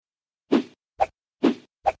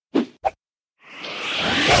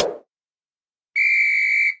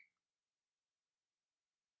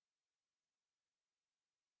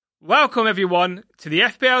Welcome everyone to the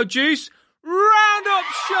FPL Juice Roundup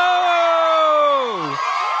Show!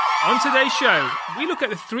 On today's show, we look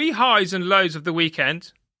at the three highs and lows of the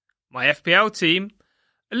weekend, my FPL team,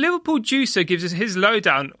 a Liverpool juicer gives us his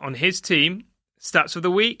lowdown on his team, stats of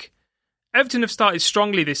the week, Everton have started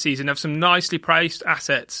strongly this season, have some nicely priced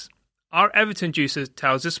assets. Our Everton juicer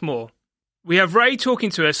tells us more. We have Ray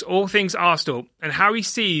talking to us all things Arsenal and how he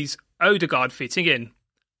sees Odegaard fitting in.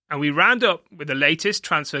 And we round up with the latest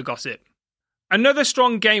transfer gossip. Another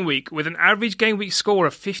strong game week with an average game week score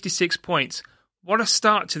of 56 points. What a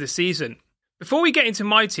start to the season. Before we get into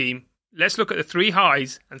my team, let's look at the three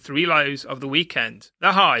highs and three lows of the weekend.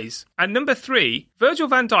 The highs. At number 3, Virgil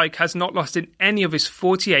van Dijk has not lost in any of his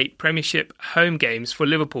 48 Premiership home games for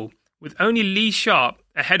Liverpool, with only Lee Sharp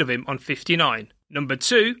ahead of him on 59. Number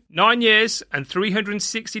 2, 9 years and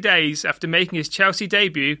 360 days after making his Chelsea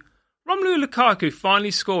debut, Romelu Lukaku finally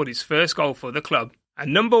scored his first goal for the club.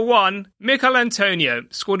 And number 1, Mikel Antonio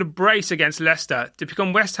scored a brace against Leicester to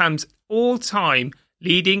become West Ham's all-time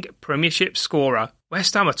leading Premiership scorer.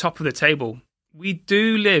 West Ham are top of the table. We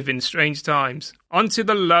do live in strange times. On to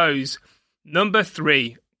the lows. Number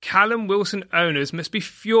 3, Callum Wilson owners must be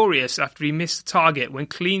furious after he missed the target when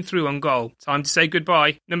clean through on goal. Time to say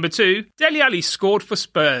goodbye. Number 2, Dele Alli scored for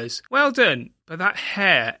Spurs. Well done. But that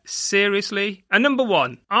hair, seriously? And number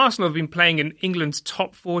 1, Arsenal have been playing in England's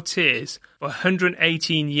top 4 tiers for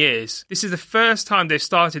 118 years. This is the first time they've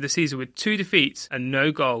started the season with 2 defeats and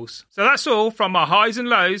no goals. So that's all from our highs and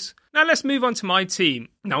lows. Now let's move on to my team.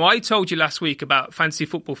 Now I told you last week about Fantasy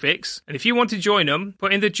Football Fix, and if you want to join them,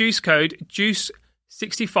 put in the juice code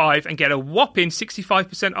JUICE65 and get a whopping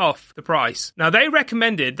 65% off the price. Now they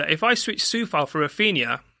recommended that if I switch Soufal for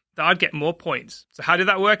Rafinha, that I'd get more points. So how did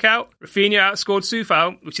that work out? Rafinha outscored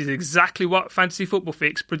Soufal, which is exactly what Fantasy Football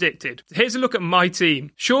Fix predicted. So here's a look at my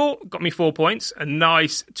team. Shaw got me 4 points, a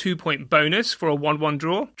nice 2-point bonus for a 1-1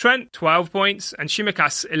 draw. Trent, 12 points, and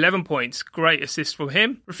Tsimikas, 11 points. Great assist from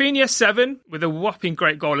him. Rafinha, 7, with a whopping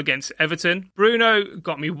great goal against Everton. Bruno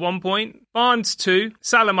got me 1 point. Barnes, 2.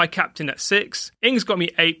 Salah, my captain, at 6. Ings got me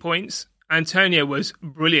 8 points. Antonio was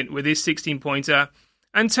brilliant with his 16-pointer.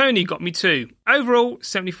 And Tony got me 2. Overall,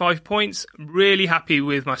 75 points. Really happy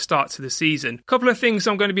with my start to the season. Couple of things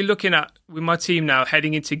I'm going to be looking at with my team now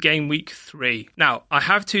heading into game week 3. Now, I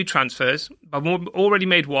have 2 transfers. I've already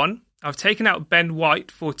made 1. I've taken out Ben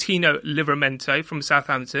White for Tino Livramento from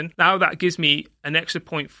Southampton. Now that gives me an extra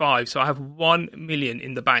 0.5, so I have 1 million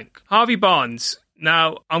in the bank. Harvey Barnes.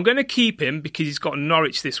 Now, I'm going to keep him because he's got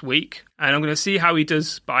Norwich this week, and I'm going to see how he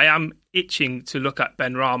does, but I am itching to look at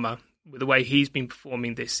Benrahma with the way he's been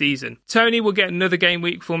performing this season. Tony will get another game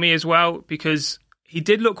week for me as well because he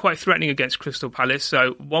did look quite threatening against Crystal Palace,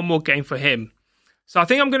 so 1 more game for him. So I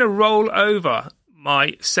think I'm going to roll over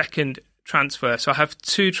my second transfer. So I have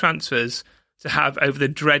 2 transfers to have over the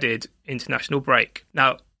dreaded international break.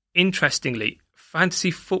 Now, interestingly,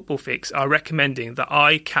 Fantasy Football Fix are recommending that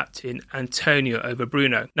I captain Antonio over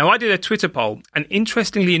Bruno. Now, I did a Twitter poll, and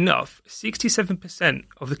interestingly enough, 67%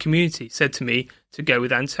 of the community said to me to go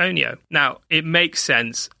with Antonio. Now, it makes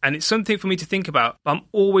sense, and it's something for me to think about, but I'm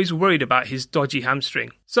always worried about his dodgy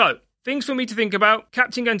hamstring. So, things for me to think about.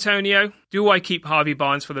 Captain Antonio. Do I keep Harvey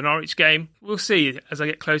Barnes for the Norwich game? We'll see as I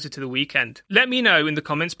get closer to the weekend. Let me know in the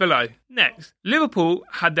comments below. Next, Liverpool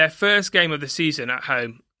had their first game of the season at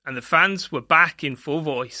home, and the fans were back in full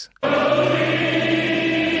voice.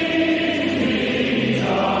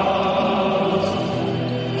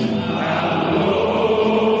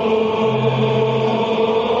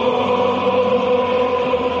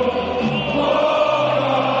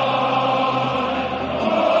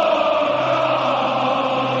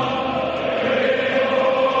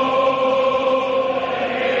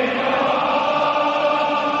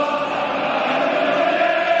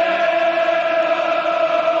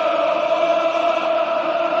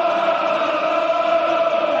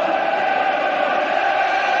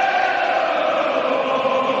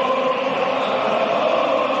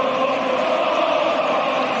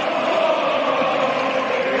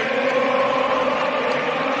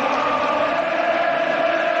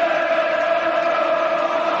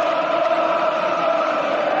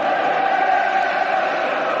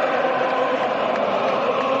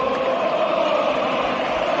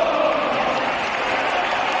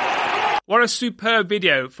 What a superb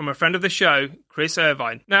video from a friend of the show, Chris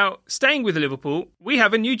Irvine. Now, staying with Liverpool, we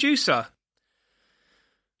have a new juicer.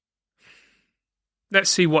 Let's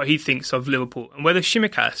see what he thinks of Liverpool and whether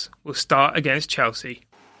Tsimikas will start against Chelsea.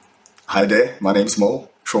 Hi there, my name's Mo,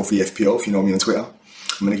 Trophy FPL if you know me on Twitter.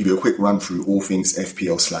 I'm going to give you a quick run through all things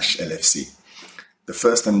FPL/LFC. The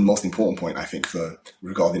first and most important point, I think,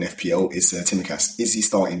 regarding FPL is Tsimikas. Is he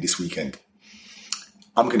starting this weekend?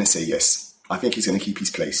 I'm going to say yes. I think he's going to keep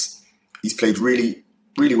his place. He's played really,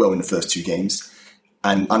 really well in the first 2 games.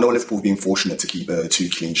 And I know Liverpool have been fortunate to keep 2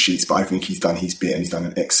 clean sheets, but I think he's done his bit and he's done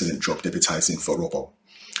an excellent job debutising for Robbo.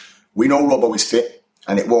 We know Robbo is fit,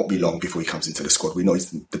 and it won't be long before he comes into the squad. We know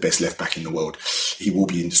he's the best left back in the world. He will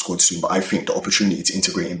be in the squad soon, but I think the opportunity to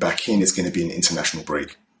integrate him back in is going to be an international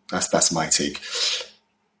break. That's my take.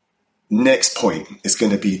 Next point is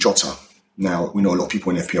going to be Jota. Now, we know a lot of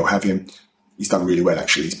people in FPL have him. He's done really well,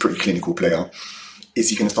 actually. He's a pretty clinical player. Is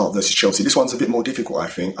he going to start versus Chelsea? This one's a bit more difficult, I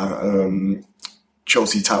think.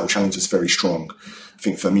 Chelsea title challenge is very strong. I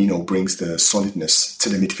think Firmino brings the solidness to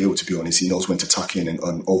the midfield, to be honest. He knows when to tuck in and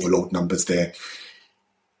overload numbers there.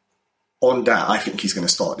 On that, I think he's going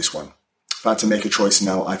to start this one. If I had to make a choice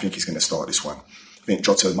now, I think he's going to start this one. I think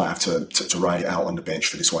Jota might have to ride it out on the bench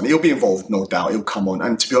for this one. He'll be involved, no doubt. He'll come on.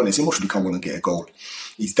 And to be honest, he must come on and get a goal.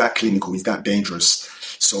 He's that clinical. He's that dangerous.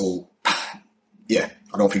 So, yeah,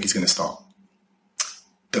 I don't think he's going to start.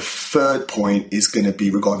 The third point is going to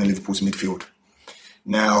be regarding Liverpool's midfield.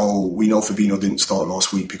 Now, we know Fabinho didn't start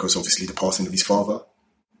last week because obviously the passing of his father.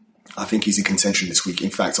 I think he's in contention this week. In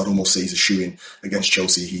fact, I'd almost say he's a shoo-in against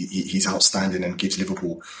Chelsea. He's outstanding and gives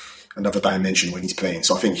Liverpool another dimension when he's playing.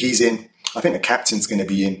 So I think he's in. I think the captain's going to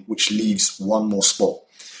be in, which leaves one more spot,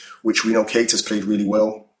 which we know Keita's played really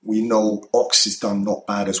well. We know Ox has done not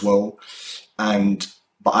bad as well. But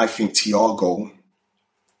I think Thiago,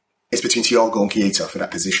 it's between Thiago and Keita for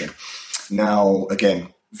that position. Now,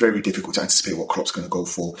 again, very difficult to anticipate what Klopp's going to go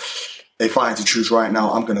for. If I had to choose right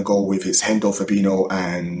now, I'm going to go with his Hendo, Fabinho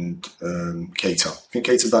and Keita. I think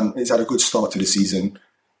he's had a good start to the season.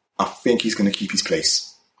 I think he's going to keep his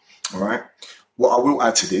place. All right. What I will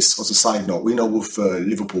add to this, as a side note, we know with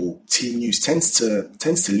Liverpool, team news tends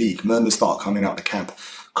to leak. Murmurs start coming out the camp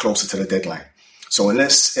closer to the deadline. So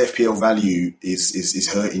unless FPL value is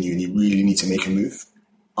hurting you and you really need to make a move,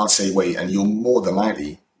 I'd say wait, and you'll more than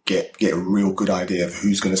likely get a real good idea of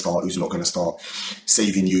who's going to start, who's not going to start,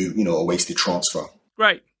 saving you, a wasted transfer.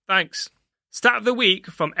 Great, thanks. Stat of the week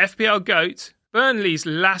from FPL GOAT. Burnley's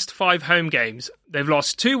last 5 home games, they've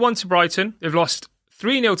lost 2-1 to Brighton, they've lost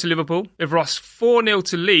 3-0 to Liverpool, they've lost 4-0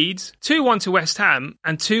 to Leeds, 2-1 to West Ham,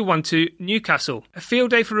 and 2-1 to Newcastle. A field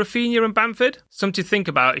day for Rafinha and Bamford? Something to think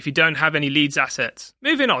about if you don't have any Leeds assets.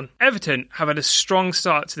 Moving on, Everton have had a strong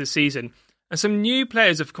start to the season, and some new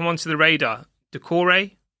players have come onto the radar.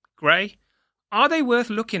 Doucouré, Gray. Are they worth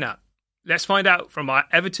looking at? Let's find out from our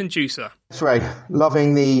Everton juicer. That's right.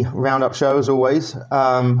 Loving the roundup show as always.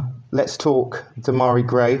 Let's talk Demarai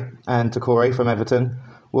Gray and Doucouré from Everton.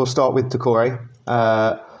 We'll start with Doucouré.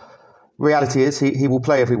 Reality is he will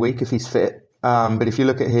play every week if he's fit. But if you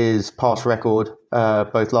look at his past record,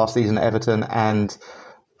 both last season at Everton and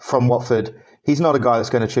from Watford, he's not a guy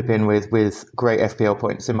that's going to chip in with great FPL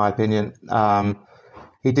points, in my opinion.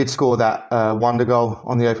 He did score that wonder goal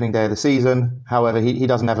on the opening day of the season. However, he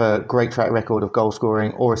doesn't have a great track record of goal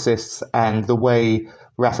scoring or assists. And the way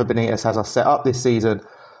Rafa Benitez has us set up this season,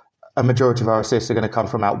 a majority of our assists are going to come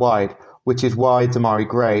from out wide, which is why Demarai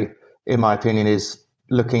Gray, in my opinion, is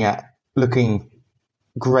looking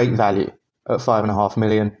great value at 5.5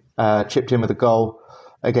 million. Chipped in with a goal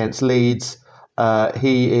against Leeds.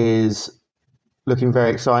 He is looking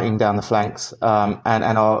very exciting down the flanks, and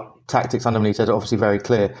our tactics under Benitez are obviously very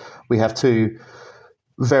clear. We have 2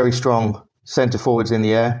 very strong centre forwards in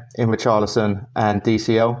the air in Richarlison and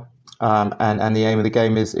DCL, and the aim of the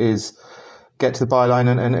game is get to the byline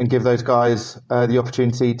and give those guys the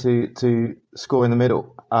opportunity to score in the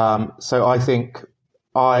middle. So I think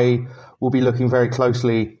I will be looking very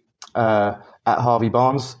closely at Harvey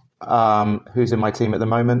Barnes, who's in my team at the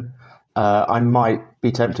moment. I might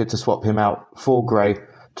be tempted to swap him out for Gray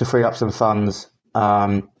to free up some funds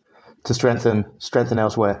to strengthen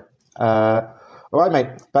elsewhere. All right, mate,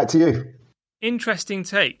 back to you. Interesting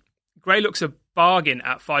take. Gray looks a bargain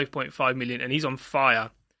at 5.5 million and he's on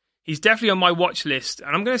fire. He's definitely on my watch list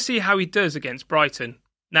and I'm going to see how he does against Brighton.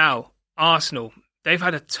 Now, Arsenal, they've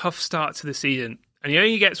had a tough start to the season and it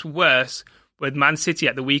only gets worse with Man City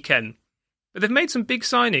at the weekend. But they've made some big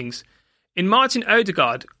signings. In Martin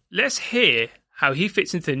Odegaard, let's hear how he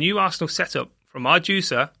fits into the new Arsenal setup from our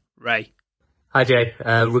juicer, Ray. Hi, Jay.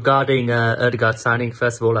 Regarding Odegaard's signing,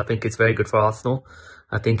 first of all, I think it's very good for Arsenal.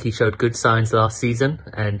 I think he showed good signs last season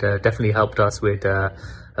and definitely helped us with a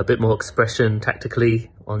bit more expression tactically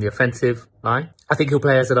on the offensive line. I think he'll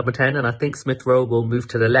play as a number 10 and I think Smith Rowe will move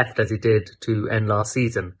to the left as he did to end last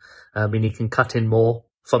season. I mean, he can cut in more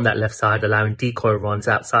from that left side, allowing decoy runs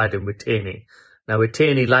outside and retaining. Now, with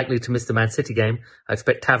Tierney likely to miss the Man City game, I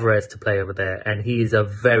expect Tavares to play over there, and he is a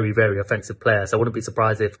very, very offensive player. So I wouldn't be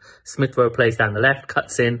surprised if Smith Rowe plays down the left,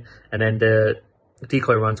 cuts in, and then the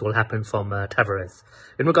decoy runs will happen from Tavares.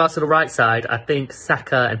 In regards to the right side, I think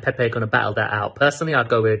Saka and Pepe are going to battle that out. Personally, I'd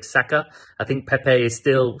go with Saka. I think Pepe is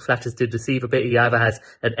still flatters to deceive a bit. He either has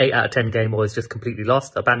an 8 out of 10 game or is just completely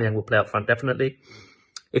lost. Aubameyang will play up front, definitely.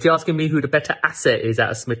 If you're asking me who the better asset is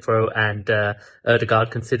out of Smith Rowe and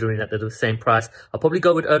Ødegaard, considering that they're the same price, I'll probably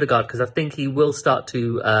go with Ødegaard because I think he will start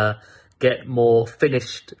to get more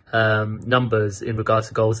finished numbers in regards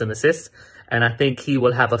to goals and assists. And I think he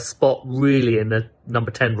will have a spot really in the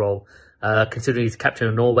number 10 role, considering he's captain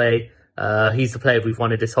of Norway. He's the player we've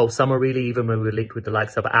wanted this whole summer, really, even when we were linked with the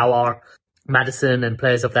likes of Aouar, Maddison and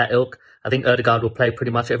players of that ilk. I think Ødegaard will play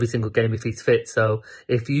pretty much every single game if he's fit. So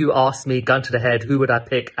if you ask me, gun to the head, who would I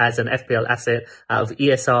pick as an FPL asset out of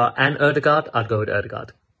ESR and Ødegaard, I'd go with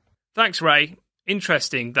Ødegaard. Thanks, Ray.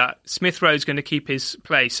 Interesting that Smith Rowe's going to keep his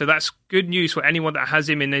place. So that's good news for anyone that has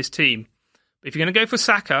him in his team. But if you're going to go for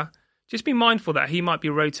Saka, just be mindful that he might be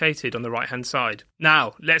rotated on the right-hand side.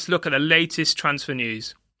 Now, let's look at the latest transfer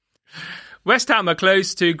news. West Ham are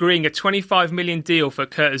close to agreeing a £25 million deal for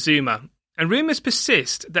Kurt Zouma. And rumours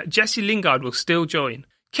persist that Jesse Lingard will still join.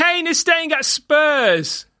 Kane is staying at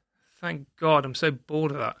Spurs! Thank God, I'm so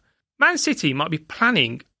bored of that. Man City might be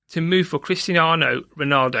planning to move for Cristiano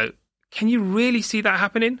Ronaldo. Can you really see that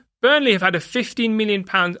happening? Burnley have had a £15 million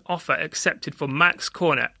offer accepted for Max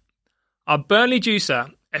Cornet. Our Burnley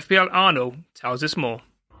juicer, FPL Arnold, tells us more.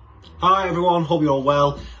 Hi everyone, hope you're all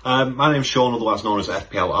well. My name's Sean, otherwise known as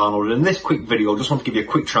FPL Arnold, and in this quick video I just want to give you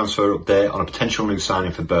a quick transfer update on a potential new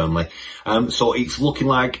signing for Burnley. So it's looking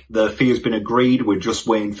like the fee has been agreed. We're just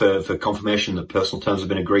waiting for confirmation that personal terms have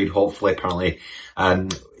been agreed. Hopefully, apparently,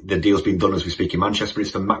 the deal's been done as we speak in Manchester.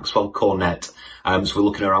 It's for Maxwell Cornet. So we're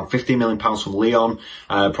looking at around £15 million from Lyon,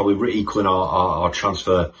 probably equaling our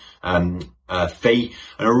transfer fee,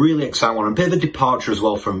 and a really exciting one. A bit of a departure as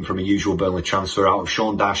well from a usual Burnley transfer. Out of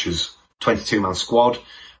Sean Dash's 22-man squad,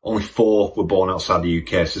 only 4 were born outside the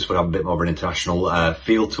UK, so this would have a bit more of an international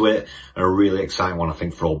feel to it, and a really exciting one, I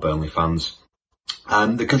think, for all Burnley fans.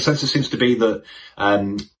 The consensus seems to be that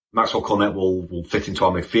Maxwell Cornet will fit into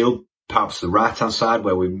our midfield, perhaps the right-hand side,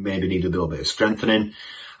 where we maybe need a little bit of strengthening.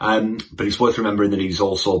 But it's worth remembering that he's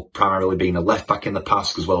also primarily been a left-back in the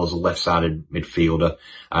past, as well as a left-sided midfielder,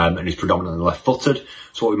 and he's predominantly left-footed.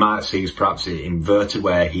 So what we might see is perhaps inverted,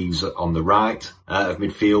 where he's on the right of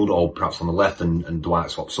midfield, or perhaps on the left, and Dwight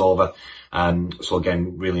swaps over. So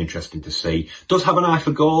again, really interesting to see. Does have an eye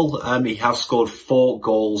for goal. He has scored 4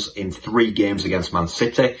 goals in 3 games against Man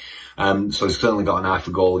City. So he's certainly got an eye for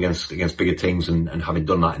goal against bigger teams, and having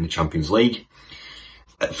done that in the Champions League.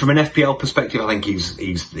 From an FPL perspective, I think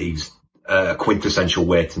he's a quintessential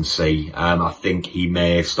wait and see. I think he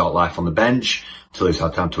may start life on the bench until he's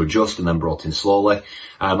had time to adjust and then brought in slowly.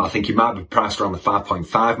 I think he might be priced around the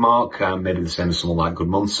 5.5 mark, maybe the same as someone like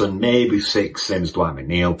Goodmanson, maybe 6, same as Dwight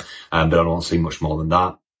McNeil, but I don't see much more than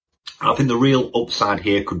that. I think the real upside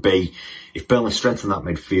here could be if Burnley strengthen that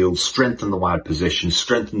midfield, strengthen the wide position,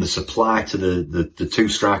 strengthen the supply to the 2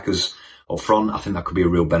 strikers up front. I think that could be a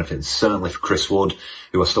real benefit, and certainly for Chris Wood,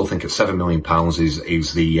 who I still think at £7 million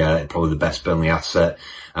is the probably the best Burnley asset.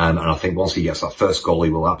 And I think once he gets that first goal, he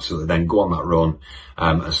will absolutely then go on that run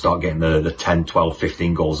and start getting the 10, 12,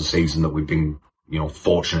 15 goals a season that we've been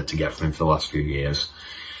fortunate to get from him for the last few years.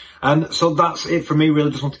 So that's it from me,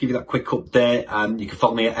 really. Just want to give you that quick update. You can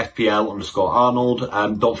follow me at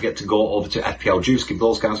FPL_Arnold. Don't forget to go over to FPL Juice, give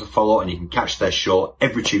those guys a follow, and you can catch their show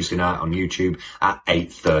every Tuesday night on YouTube at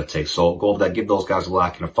 8:30. So go over there, give those guys a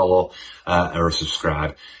like and a follow, or a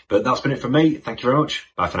subscribe. But that's been it from me. Thank you very much.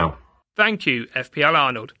 Bye for now. Thank you, FPL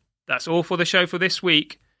Arnold. That's all for the show for this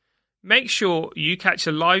week. Make sure you catch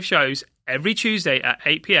the live shows every Tuesday at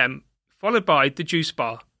 8 p.m, followed by the Juice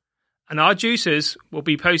Bar. And our juicers will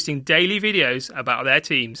be posting daily videos about their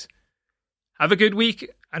teams. Have a good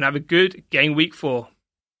week and have a good game week 4.